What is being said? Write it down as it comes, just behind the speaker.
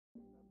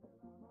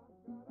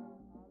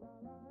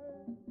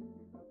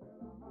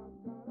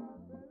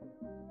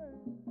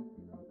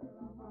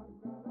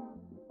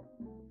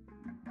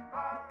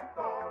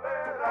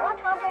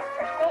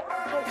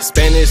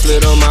Spanish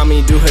little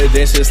mommy do her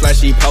dance just like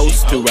she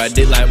supposed to. Ride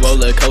it like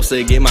roller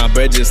coaster, get my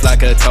bread just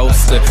like a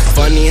toaster.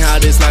 Funny how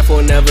this life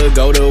will never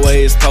go the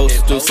way it's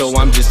supposed to. So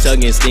I'm just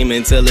chugging,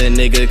 steaming till a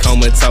nigga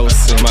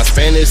comatose. My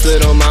Spanish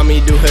little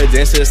mommy do her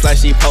dance just like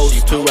she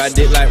supposed to. Ride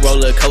it like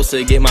roller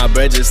coaster, get my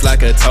bread just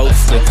like a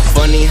toaster.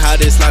 Funny how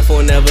this life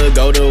will never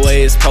go the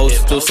way it's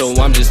supposed to. So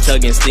I'm just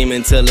chugging,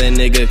 steaming till a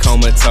nigga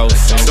comatose.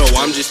 So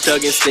I'm just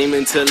chugging,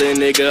 steaming till a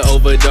nigga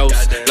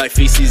overdose. Like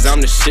feces, I'm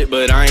the shit,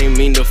 but I ain't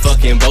mean to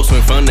fucking boast.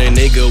 Went from the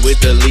nigga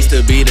with the least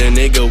to be the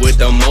nigga with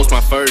the most.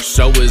 My first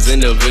show was in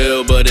the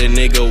Ville, but a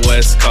nigga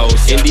West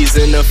Coast. Indies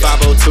in the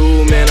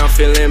 502, man, I'm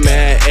feeling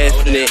mad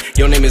ethnic.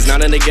 Your name is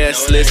not on the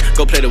guest list.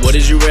 Go play the what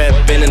is you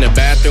rapping in the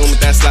bathroom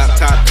with that slap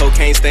top.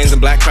 Cocaine stains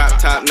and black crop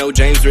top. No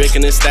James Rick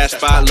in the stash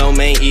spot. Low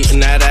main eating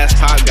that ass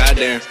pop.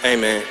 Goddamn. Hey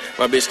man,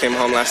 my bitch came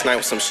home last night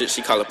with some shit.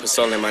 She call it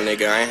Pasole, my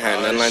nigga. I ain't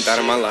had nothing like that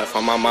in my life.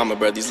 On my mama,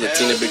 bro. These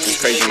Latina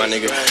bitches crazy, my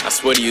nigga. I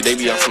swear to you, they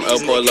be on some El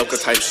Pollo Loco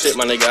type shit,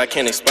 my nigga. I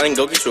can't explain.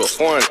 Go get you a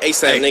foreign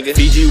ASAP, nigga.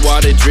 Fiji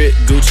water drip,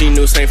 Gucci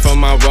new ain't from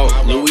my rope.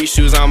 Louis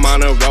shoes, I'm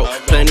on a rope.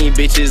 Plenty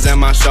bitches at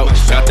my show.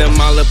 Got them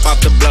all up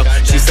off the blow.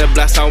 She said,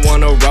 Blatz, I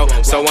wanna roll.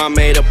 So I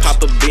made her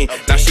pop a bean.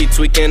 Now she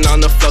tweaking on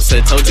the floor.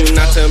 Said, told you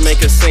not to make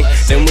her sing.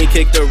 Then we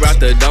kicked her out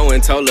the door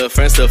and told her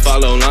friends to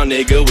follow along.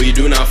 Nigga, we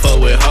do not fuck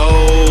with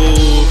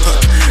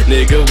hoes.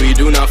 Nigga, we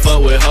do not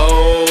fuck with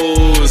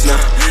hoes. Nah,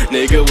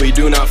 nigga, we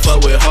do not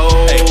fuck with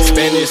hoes. Ay,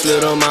 Spanish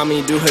little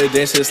mommy do her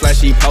dance just like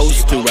she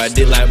supposed to. Ride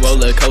it like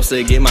roller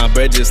coaster, get my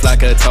bread just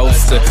like a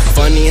toaster.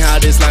 Funny how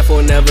this life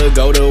will never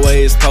go the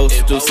way it's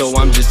supposed to. So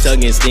I'm just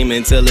chugging,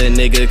 steaming till a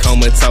nigga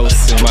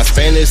comatose. My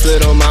Spanish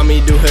little mommy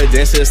do her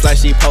dance just like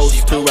she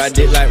supposed to. Ride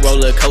it like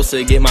roller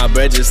coaster, get my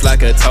bread just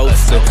like a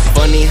toaster.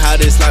 Funny how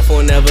this life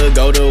will never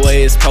go the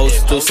way it's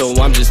supposed to. So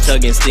I'm just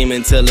chugging,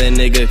 steaming till a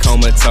nigga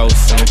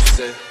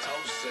comatose.